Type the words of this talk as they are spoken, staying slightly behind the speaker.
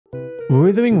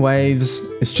Wuthering Waves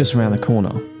is just around the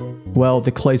corner. Well,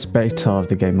 the closed beta of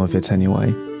the game of it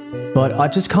anyway. But I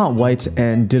just can't wait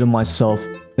and diddle myself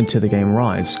until the game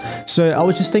arrives. So I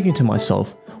was just thinking to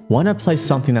myself, why not play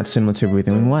something that's similar to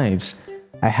Wuthering Waves?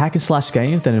 A hack and slash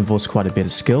game that involves quite a bit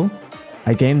of skill,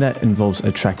 a game that involves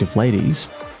attractive ladies,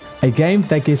 a game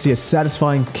that gives you a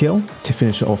satisfying kill to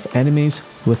finish off enemies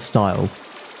with style.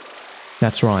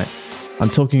 That's right, I'm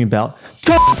talking about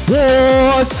God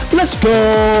Wars! Let's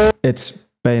go! It's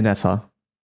Bayonetta.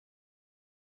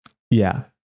 Yeah.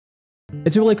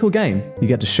 It's a really cool game. You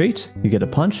get to shoot, you get to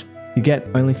punch, you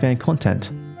get OnlyFans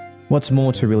content. What's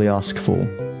more to really ask for?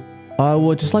 I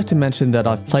would just like to mention that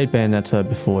I've played Bayonetta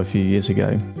before a few years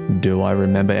ago. Do I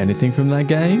remember anything from that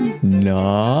game?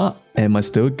 Nah. Am I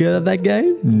still good at that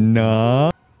game? Nah.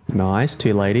 Nice,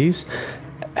 two ladies.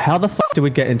 How the fuck do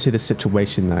we get into this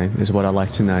situation though, is what I'd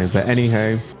like to know. But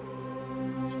anyhow.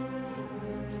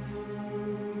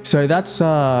 So that's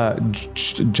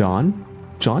John?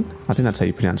 John? I think that's how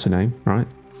you pronounce her name, right?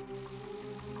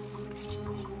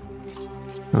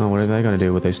 Oh, what are they going to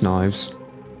do with those knives?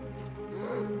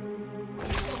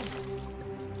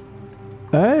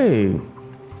 Oh,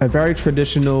 a very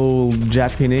traditional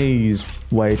Japanese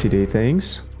way to do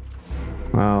things.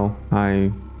 Well,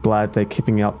 I'm glad they're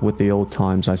keeping up with the old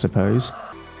times, I suppose.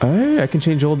 Oh, I can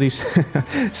change all these.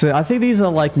 So I think these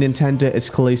are like Nintendo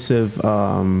exclusive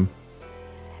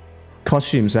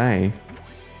costumes, eh?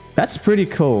 That's pretty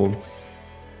cool.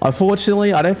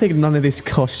 Unfortunately, I don't think none of these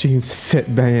costumes fit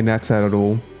Bayonetta at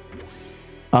all.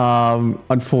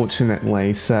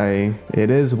 Unfortunately, so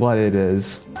it is what it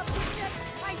is.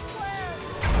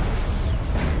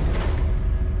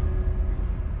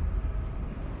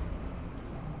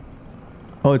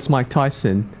 Oh, it's Mike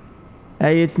Tyson.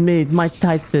 Hey, it's me, Mike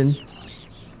Tyson.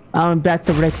 I'm back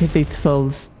to wreck these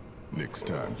fools. Next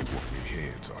time you want your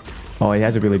hands on me. Oh, he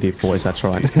has a really deep voice, that's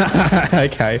right.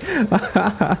 Okay.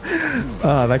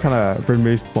 That kind of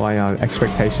removed my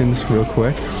expectations real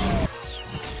quick.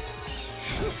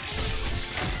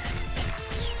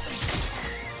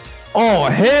 Oh,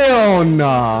 hell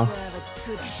nah!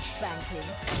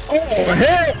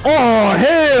 Oh,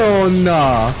 hell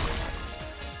nah!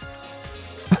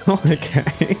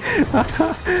 Okay.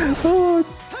 Oh.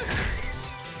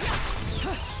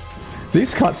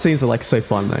 These cutscenes are like so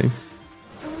fun though.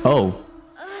 Oh.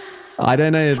 I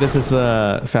don't know if this is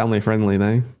family friendly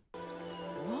though.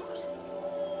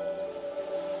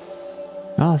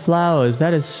 Oh, flowers.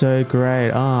 That is so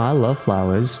great. Oh, I love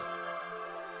flowers.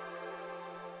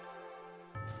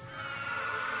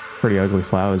 Pretty ugly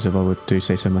flowers if I do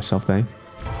say so myself though.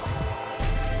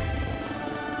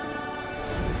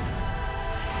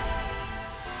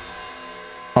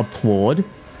 Applaud?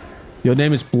 Your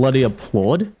name is bloody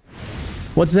Applaud?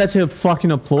 What's that to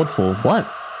fucking applaud for? What?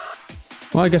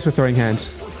 Well, I guess we're throwing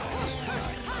hands.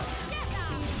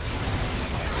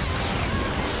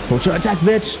 Ultra attack,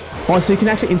 bitch! Oh, so you can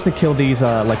actually insta-kill these,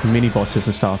 like, mini-bosses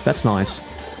and stuff. That's nice.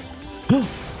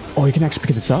 Oh, you can actually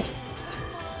pick this up?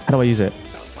 How do I use it?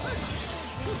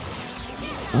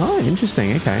 Oh,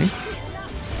 interesting. Okay.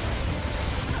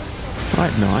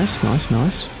 Alright, nice, nice,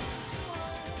 nice.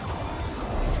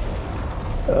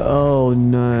 Oh,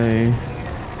 no.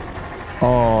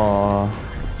 Oh,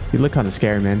 you look kind of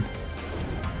scary, man.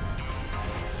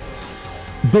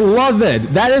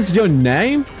 Beloved, that is your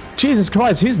name? Jesus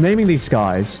Christ, who's naming these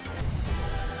guys?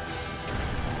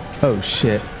 Oh,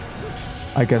 shit.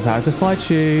 I guess I have to fight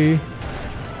you.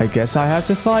 I guess I have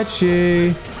to fight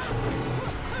you.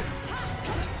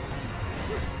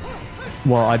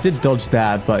 Well, I did dodge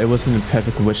that, but it wasn't in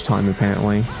perfect witch time,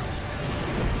 apparently.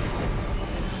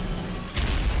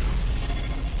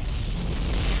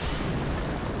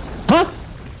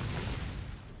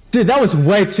 Dude, that was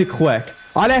way too quick.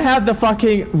 I don't have the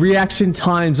fucking reaction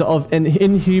times of an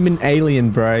inhuman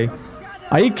alien, bro.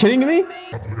 Are you kidding me?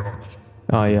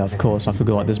 Oh yeah, of course. I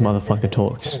forgot this motherfucker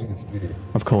talks.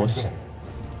 Of course.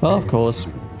 Well, of course.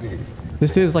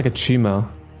 This is like a tumor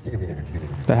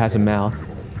that has a mouth.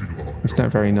 It's not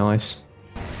very nice.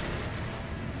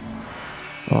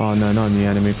 Oh no, not the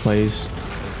enemy, please.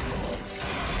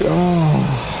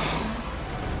 Oh.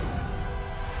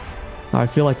 I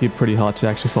feel like you're pretty hard to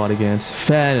actually fight against.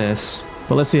 Fairness.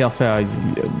 But let's see how fair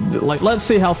let's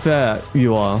see how fair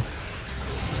you are.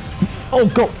 Oh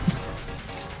god.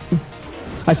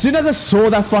 As soon as I saw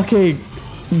that fucking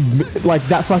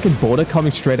that fucking border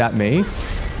coming straight at me,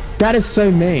 that is so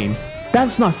mean.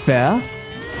 That's not fair.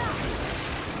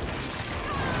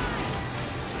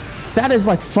 That is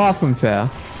like far from fair.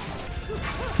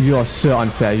 You are so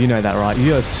unfair. You know that, right?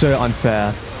 You are so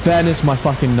unfair. Fairness my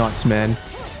fucking nuts, man.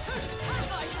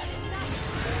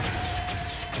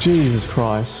 Jesus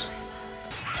Christ.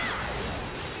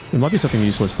 It might be something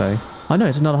useless though. I know,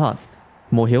 it's another heart.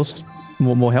 More heals?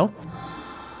 More health?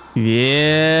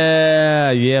 Yeah,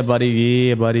 yeah, buddy,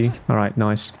 yeah, buddy. All right,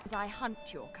 nice. As I hunt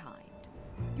your kind,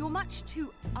 you're much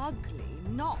too ugly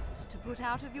not to put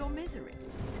out of your misery.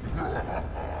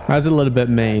 That's a little bit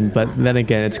mean, but then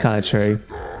again, it's kind of true.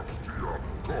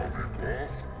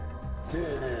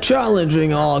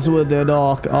 Challenging odds with the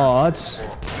dark arts.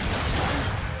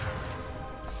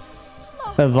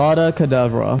 Avada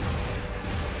Kedavra.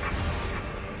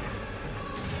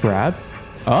 Grab?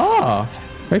 Oh,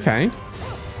 okay.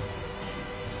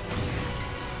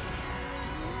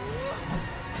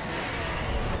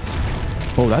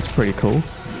 Oh, that's pretty cool.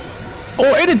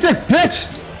 Oh, eat a dick, bitch!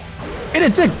 Eat a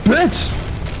dick, bitch!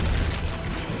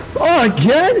 Oh,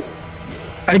 again?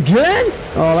 Again?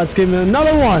 Oh, let's give me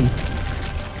another one.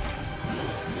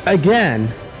 Again.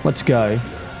 Let's go.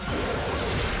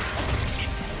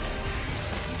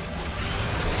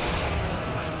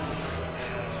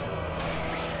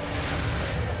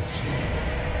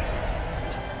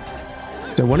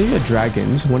 So one of your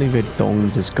dragons, one of your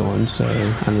dongs is gone, so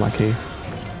unlucky.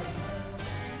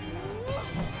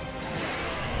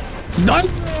 No!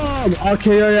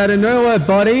 Okay, out of nowhere,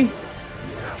 buddy.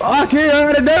 Okay,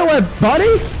 out of nowhere,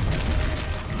 buddy.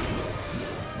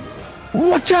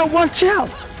 Watch out! Watch out!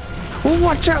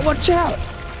 Watch out! Watch out!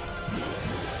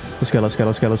 Let's go! Let's go!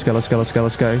 Let's go! Let's go! Let's go! Let's go!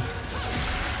 Let's go!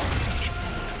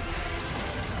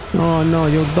 Oh no!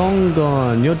 Your dong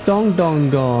gone! Your dong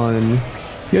gone!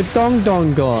 Your dong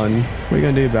gone! What are you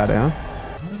gonna do about it, huh?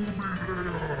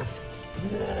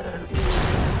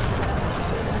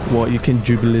 What, you can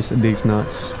jubilis these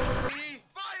nuts?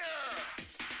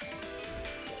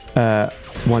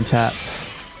 One tap.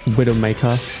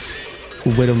 Widowmaker.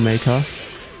 Widowmaker.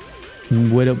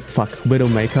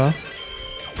 Widowmaker.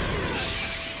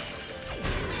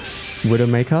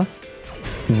 Widowmaker.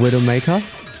 Widowmaker.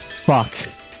 Fuck.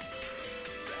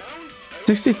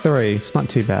 63. It's not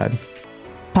too bad.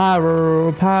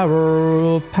 Power,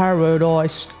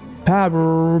 paradise.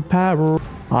 Power.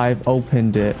 I've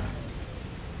opened it.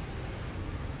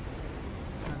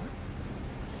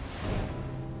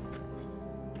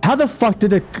 How the fuck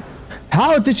did it...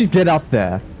 How did you get up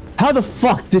there? How the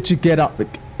fuck did you get up?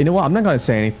 You know what? I'm not going to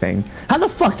say anything. How the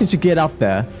fuck did you get up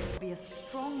there? Be a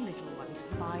strong little one to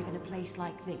survive in a place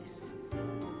like this.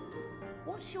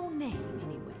 What's your name,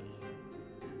 anyway?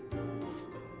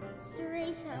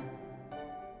 Teresa.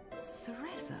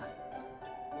 Cereza?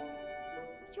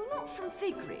 You're not from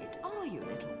Vigrid, are you,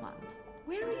 little one?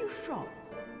 Where are you from?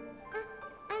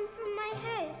 I'm from my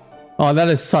house. Oh, that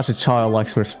is such a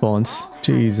childlike response.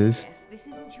 Jesus. Yes, this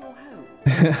isn't your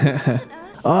home.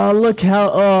 Oh, look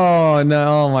how... Oh, no.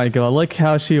 Oh, my God. Look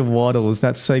how she waddles.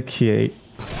 That's so cute.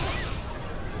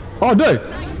 Oh, no.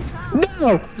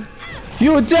 No.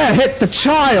 You dare hit the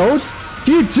child.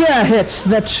 You dare hit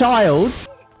the child.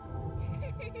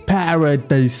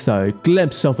 Paradiso.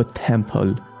 Glimpse of a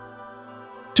temple.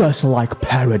 Just like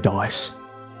paradise.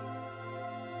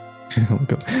 Oh,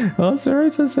 God. Oh,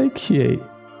 Sarita's so cute.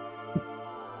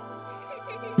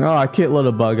 Oh, cute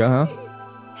little bugger, huh?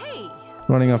 Hey.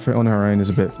 Running off on her own is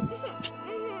a bit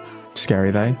scary,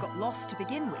 though. You got lost to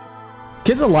begin with.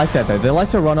 Kids are like that, though. They like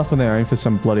to run off on their own for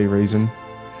some bloody reason.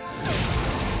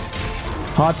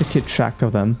 Hard to keep track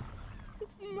of them.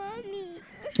 Mommy.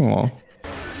 Aw.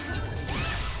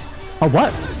 Oh,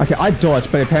 what? Okay, I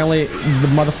dodged, but apparently the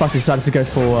motherfucker decided to go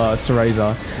for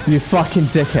Cereza. You fucking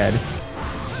dickhead.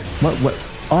 What?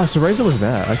 Oh, Cereza was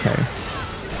there. Okay.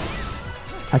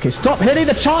 Okay, stop hitting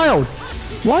the child!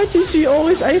 Why did you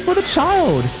always aim for the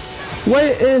child?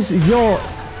 Where is your...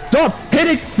 Stop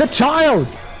hitting the child!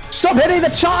 Stop hitting the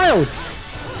child!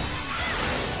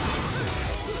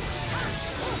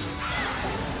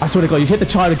 I swear to God, you hit the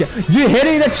child again. You're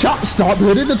hitting the child! Stop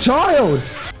hitting the child!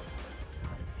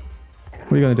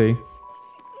 What are you gonna do?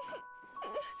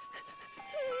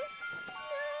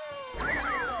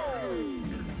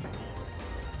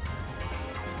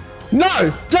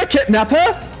 No! Don't kidnap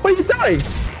her! What are you doing?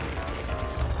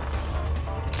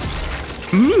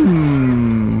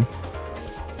 Mmm.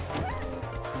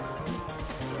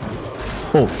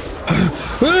 Oh.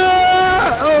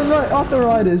 Ah! Oh no,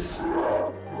 arthritis.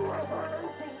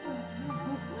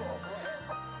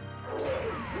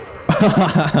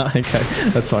 Okay,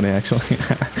 that's funny actually.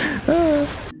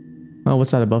 Oh,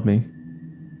 what's that above me?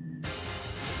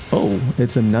 Oh,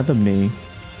 it's another me.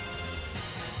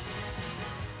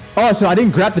 Oh, so I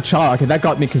didn't grab the child. Okay, that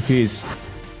got me confused.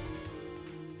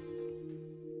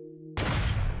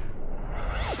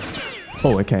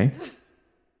 Oh, okay.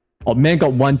 Oh, man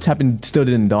got one tap and still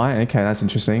didn't die. Okay, that's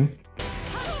interesting.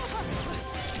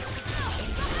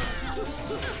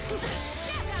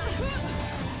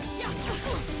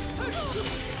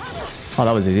 Oh,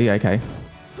 that was easy. Okay.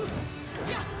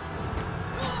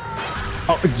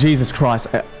 Oh, Jesus Christ.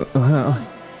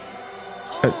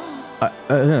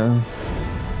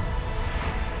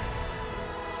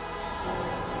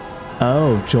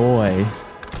 Oh, joy.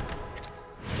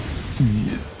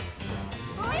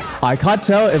 I can't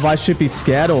tell if I should be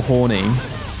scared or horny.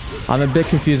 I'm a bit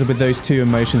confused with those two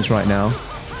emotions right now.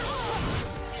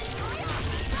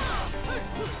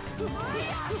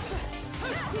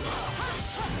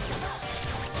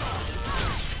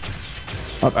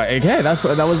 Okay, that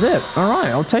was it. All right,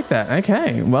 I'll take that.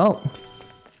 Okay, well.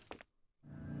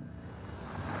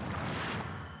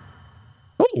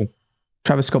 Oh,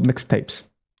 Travis Scott mixtapes.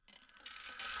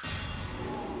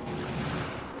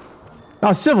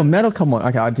 Oh, silver medal. Come on.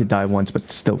 Okay, I did die once, but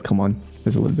still, come on.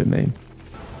 It's a little bit mean.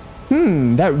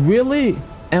 That really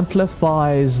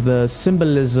amplifies the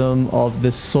symbolism of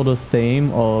this sort of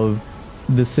theme of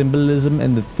the symbolism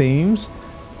and the themes.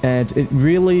 And it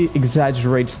really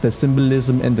exaggerates the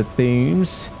symbolism and the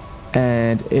themes,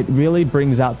 and it really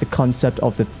brings out the concept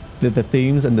of the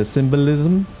themes and the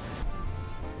symbolism.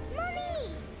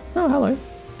 Mommy! Oh, hello.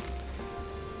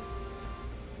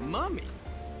 Mommy?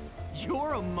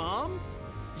 You're a mom?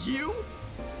 You?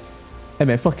 Hey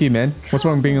man, fuck you, man. What's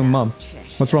wrong with being a mum?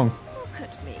 What's wrong? Look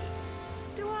at me.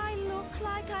 Do I look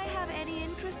like I have any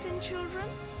interest in children?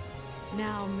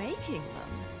 Now making them.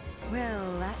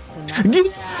 Well, that's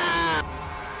enough.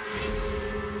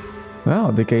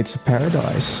 Wow, the gates of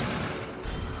paradise.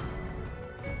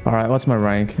 Alright, what's my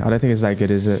rank? I don't think it's that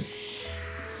good, is it?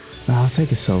 I'll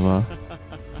take a silver.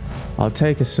 I'll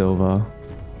take a silver.